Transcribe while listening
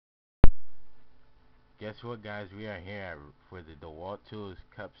Guess what, guys? We are here for the Dewalt Tools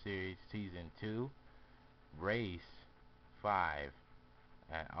Cup Series Season 2, Race 5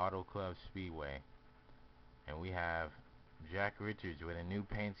 at Auto Club Speedway. And we have Jack Richards with a new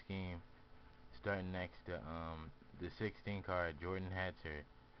paint scheme starting next to the 16 car, Jordan Hetzer.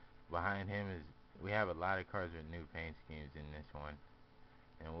 Behind him is, we have a lot of cars with new paint schemes in this one.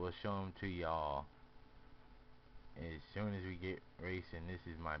 And we'll show them to y'all as soon as we get racing. This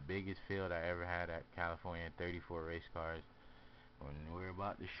is my biggest field I ever had at California, 34 race cars. And we're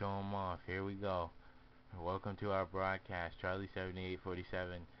about to show them off. Here we go. Welcome to our broadcast. Charlie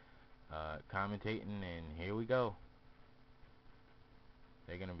 7847 commentating, and here we go.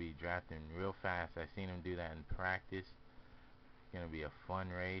 They're going to be drafting real fast. I've seen them do that in practice. It's going to be a fun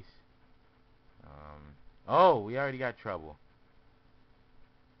race. Oh, we already got trouble.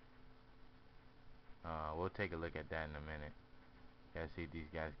 We'll take a look at that in a minute. Gotta see if these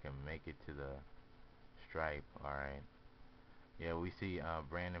guys can make it to the stripe. Alright. Yeah, we see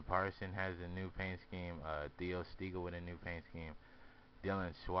Brandon Parson has a new paint scheme. Theo Stiegel with a new paint scheme.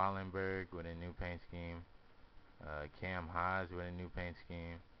 Dylan Swallenberg with a new paint scheme. Cam Haas with a new paint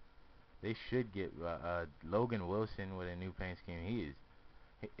scheme. They should get Logan Wilson with a new paint scheme.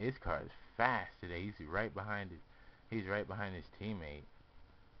 His car is fast today. He's right behind his teammate,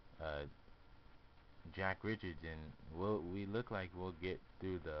 Jack Richards, and we look like we'll get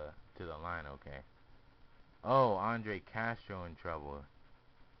through to the line. Okay. Oh, Andre Castro in trouble.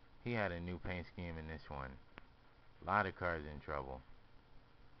 He had a new paint scheme in this one. A lot of cars in trouble.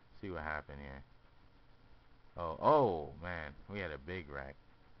 See what happened here. Oh man, we had a big wreck.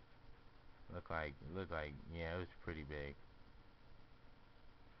 Looked like, yeah, it was pretty big.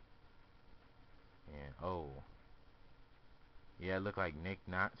 Yeah. Oh. Yeah, it looked like Nick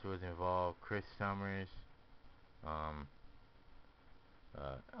Knotts was involved. Chris Summers.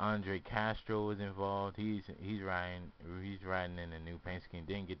 Andre Castro was involved. He's riding in a new paint scheme.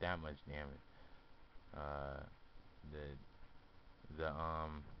 Didn't get that much damage.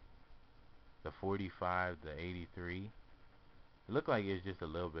 The 45, the 83. It looked like it was just a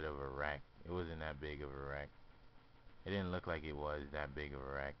little bit of a wreck. It wasn't that big of a wreck. It didn't look like it was that big of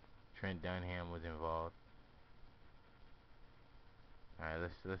a wreck. Trent Dunham was involved.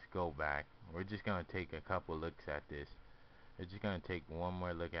 Alright, let's go back. We're just gonna take a couple looks at this. We're just gonna take one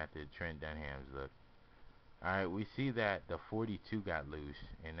more look at the Trent Dunham's look. Alright, we see that the 42 got loose,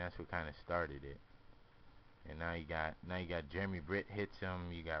 and that's what kind of started it. And now you got Jeremy Britt hits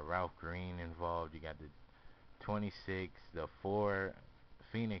him. You got Ralph Green involved. You got the 26, the 4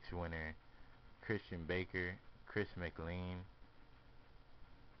 Phoenix winner, Christian Baker, Chris McLean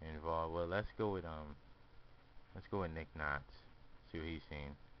involved. Well, let's go with Nick Knotts. See what he's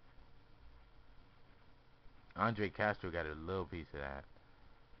seen. Andre Castro got a little piece of that.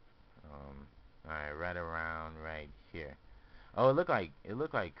 Alright, right around right here. Oh, it looked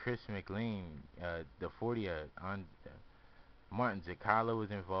like Chris McLean, the 40 on Martin Zicala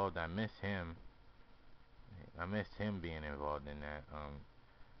was involved. I missed him being involved in that.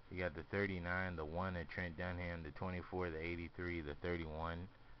 You got the 39, the 1 at Trent Dunham, the 24, the 83, the 31.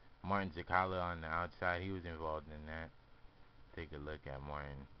 Martin Zicala on the outside, he was involved in that. Take a look at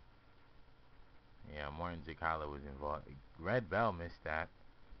Martin. Yeah, Martin Zicala was involved. Red Bell missed that.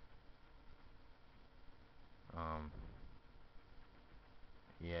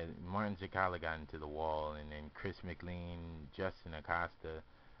 Yeah, Martin Zicala got into the wall, and then Chris McLean, Justin Acosta,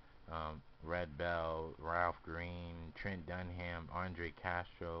 Red Bell, Ralph Green, Trent Dunham, Andre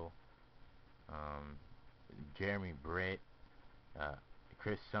Castro, Jeremy Britt,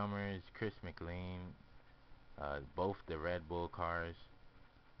 Chris Summers, Chris McLean, both the Red Bull cars,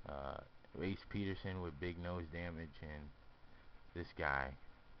 Race Peterson with big nose damage, and this guy,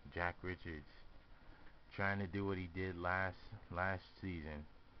 Jack Richards, trying to do what he did last season.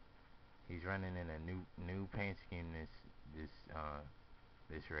 He's running in a new paint scheme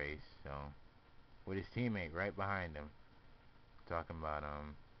this race, so with his teammate right behind him. Talking about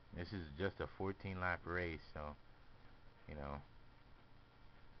this is just a 14 lap race, so you know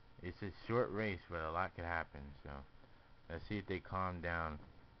it's a short race, but a lot could happen. So let's see if they calm down.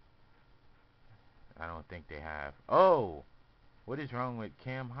 I don't think they have. Oh, what is wrong with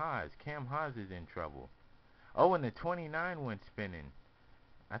Cam Haas? Cam Haas is in trouble. Oh, and the 29 went spinning.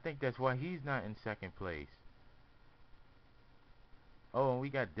 I think that's why he's not in second place. Oh, and we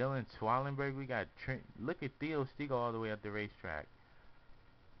got Dylan Swallenberg. We got Trent. Look at Theo Stiegel all the way up the racetrack.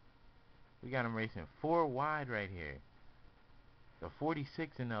 We got him racing 4 wide right here. The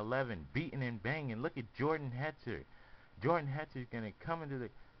 46 and the 11 beating and banging. Look at Jordan Hetzer. Jordan Hetzer's going to come into the...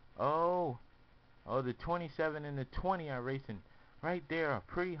 Oh, the 27 and the 20 are racing right there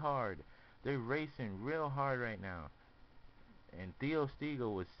pretty hard. They're racing real hard right now. And Theo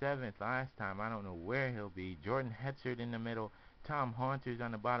Stiegel was 7th last time. I don't know where he'll be. Jordan Hetzert in the middle. Tom Haunter's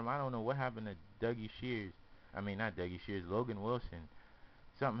on the bottom. I don't know what happened to Dougie Shears. I mean, not Dougie Shears, Logan Wilson.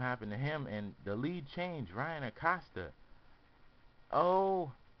 Something happened to him, and the lead changed. Ryan Acosta.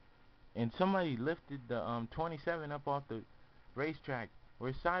 Oh, and somebody lifted the 27 up off the racetrack.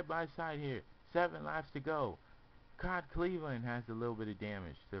 We're side by side here. 7 laps to go. Todd Cleveland has a little bit of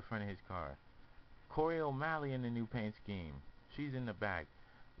damage to the front of his car. Corey O'Malley in the new paint scheme. She's in the back.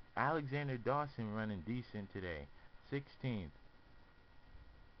 Alexander Dawson running decent today. 16th.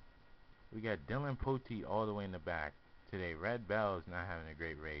 We got Dylan Poteet all the way in the back today. Red Bell's not having a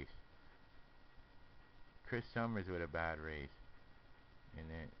great race. Chris Summers with a bad race.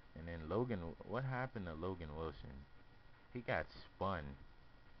 And then Logan, what happened to Logan Wilson? He got spun.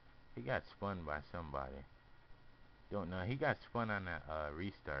 He got spun by somebody. Don't know. He got spun on that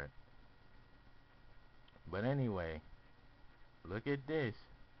restart. But anyway, look at this.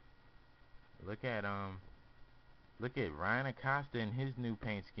 Look at Ryan Acosta and his new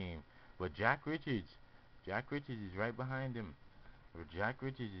paint scheme. But Jack Richards is right behind him. Or Jack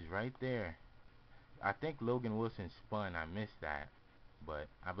Richards is right there. I think Logan Wilson spun. I missed that. But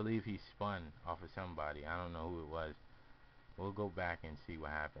I believe he spun off of somebody. I don't know who it was. We'll go back and see what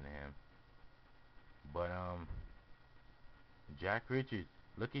happened to him. But Jack Richards.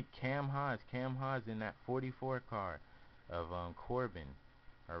 Look at Cam Haas. Cam Haas in that 44 car of Corbin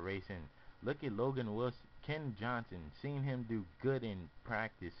are racing. Look at Logan Wilson. Ken Johnson. Seen him do good in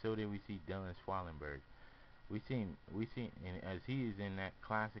practice. So did we see Dylan Swallenberg. We seen and as he is in that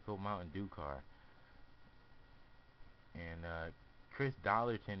classical Mountain Dew car. And Chris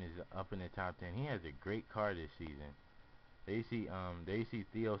Dollarton is up in the top 10. He has a great car this season. There you see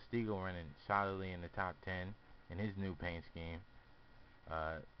Theo Stiegel running solidly in the top 10 in his new paint scheme.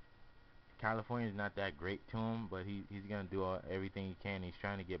 California's not that great to him, but he's gonna do everything he can. He's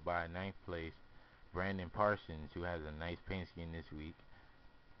trying to get by 9th place. Brandon Parsons, who has a nice paint scheme this week.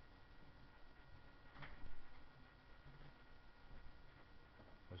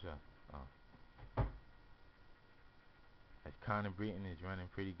 What's up? Oh, as Connor Britton is running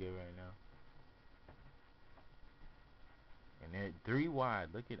pretty good right now. And they're 3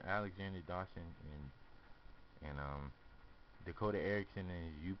 wide. Look at Alexander Dawson and Dakota Erickson in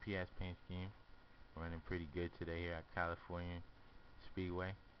his UPS paint scheme. Running pretty good today here at California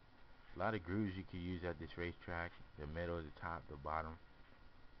Speedway. A lot of grooves you could use at this racetrack. The middle, the top, the bottom.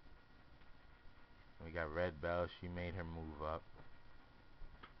 We got Red Bell. She made her move up.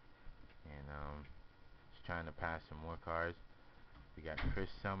 And she's trying to pass some more cars. We got Chris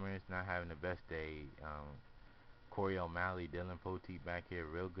Summers not having the best day. Corey O'Malley, Dylan Poteet back here.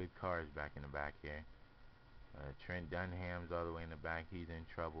 Real good cars back in the back here. Trent Dunham's all the way in the back. He's in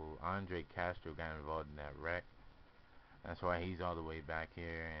trouble. Andre Castro got involved in that wreck. That's why he's all the way back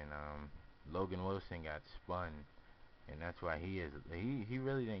here. And Logan Wilson got spun. And that's why he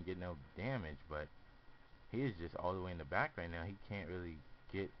really didn't get no damage. But he is just all the way in the back right now. He can't really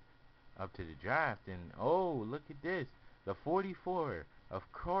get up to the draft. And oh, look at this. The 44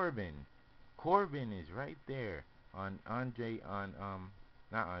 of Corbin. Corbin is right there on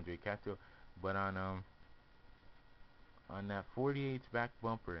not Andre Castro, but on that 48's back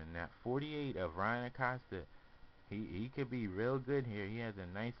bumper, and that 48 of Ryan Acosta. He could be real good here. He has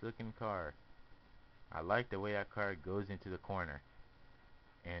a nice looking car. I like the way that car goes into the corner.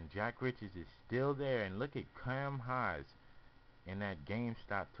 And Jack Richards is still there. And look at Cam Haas in that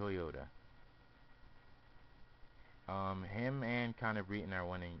GameStop Toyota. Him and Connor Britton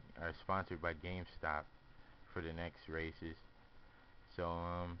are sponsored by GameStop for the next races. So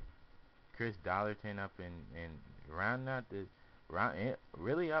Chris Dollarton up and round out the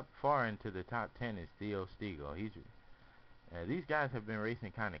really up far into the top 10 is Theo Stiegel. These guys have been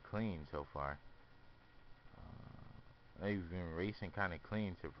racing kind of clean so far. They've been racing kind of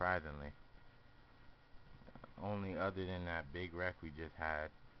clean, surprisingly. Only other than that big wreck we just had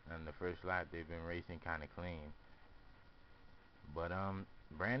on the first lap, they've been racing kind of clean. But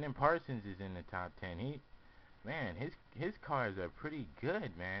Brandon Parsons is in the top 10. His cars are pretty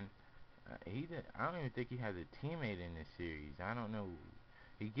good, man. I don't even think he has a teammate in this series. I don't know.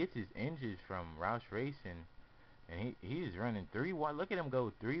 He gets his engines from Roush Racing, and he is running 3 wide. Look at him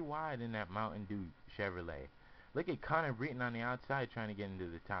go 3 wide in that Mountain Dew Chevrolet. Look at Connor Britton on the outside trying to get into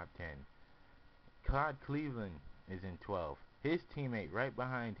the top 10. Todd Cleveland is in 12. His teammate right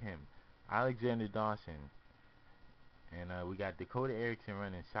behind him, Alexander Dawson. And we got Dakota Erickson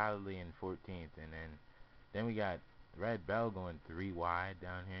running solidly in 14th. And then we got Red Bell going 3 wide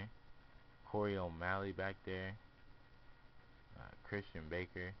down here. Corey O'Malley back there. Christian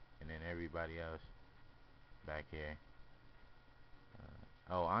Baker, and then everybody else back here.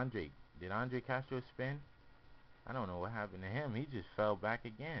 Oh, did Andre Castro spin? I don't know what happened to him. He just fell back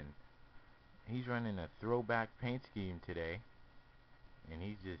again. He's running a throwback paint scheme today, and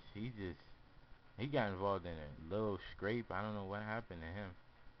he got involved in a little scrape. I don't know what happened to him,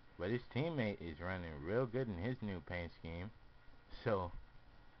 but his teammate is running real good in his new paint scheme. So,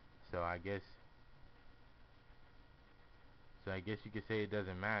 so I guess, so I guess you could say it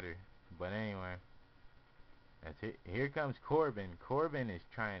doesn't matter. But anyway, that's it. Here comes Corbin. Corbin is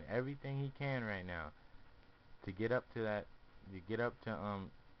trying everything he can right now to get up to that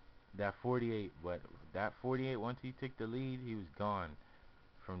 48. But that 48, once he took the lead, he was gone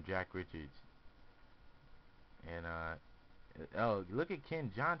from Jack Richards. And oh, look at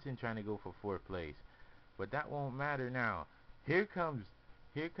Ken Johnson trying to go for fourth place, but that won't matter now. Here comes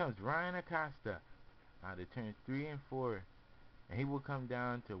here comes Ryan Acosta out of turns 3 and 4, and he will come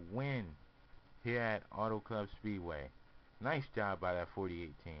down to win here at Auto Club Speedway. Nice job by that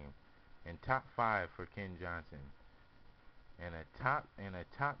 48 team. And top 5 for Ken Johnson. And a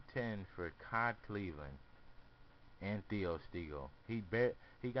top 10 for Cod Cleveland and Theo Stiegel. He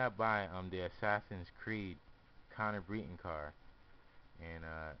got by the Assassin's Creed Connor Breton car. And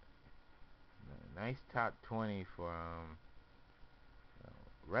nice top 20 for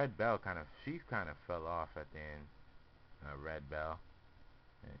Red Bell. She kind of fell off at the end. Red Bell.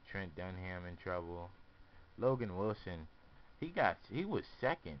 And Trent Dunham in trouble. Logan Wilson, he was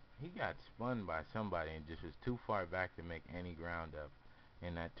second. He got spun by somebody and just was too far back to make any ground up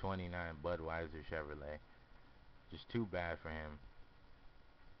in that 29 Budweiser Chevrolet. Just too bad for him.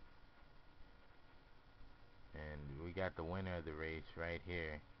 And we got the winner of the race right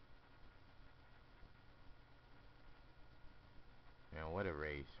here. Man, what a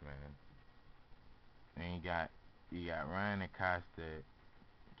race, man. And you got Ryan Acosta,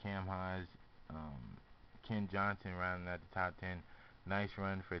 Cam Haas, Ken Johnson rounding at the top 10. Nice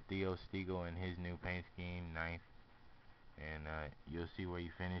run for Theo Stiegel in his new paint scheme, ninth. And you'll see where he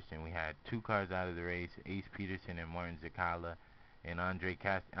finished. And we had 2 cars out of the race, Ace Peterson and Martin Zakala. And Andre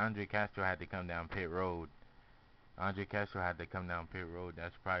Castro had to come down pit road. That's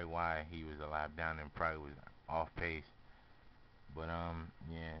probably why he was a lap down and probably was off pace. But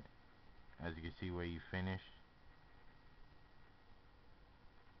yeah, as you can see where you finished.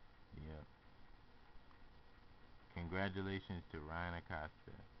 Yeah. Congratulations to Ryan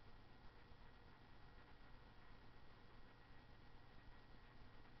Acosta.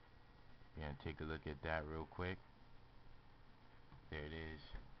 We're gonna take a look at that real quick. There it is.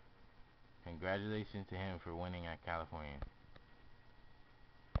 Congratulations to him for winning at California.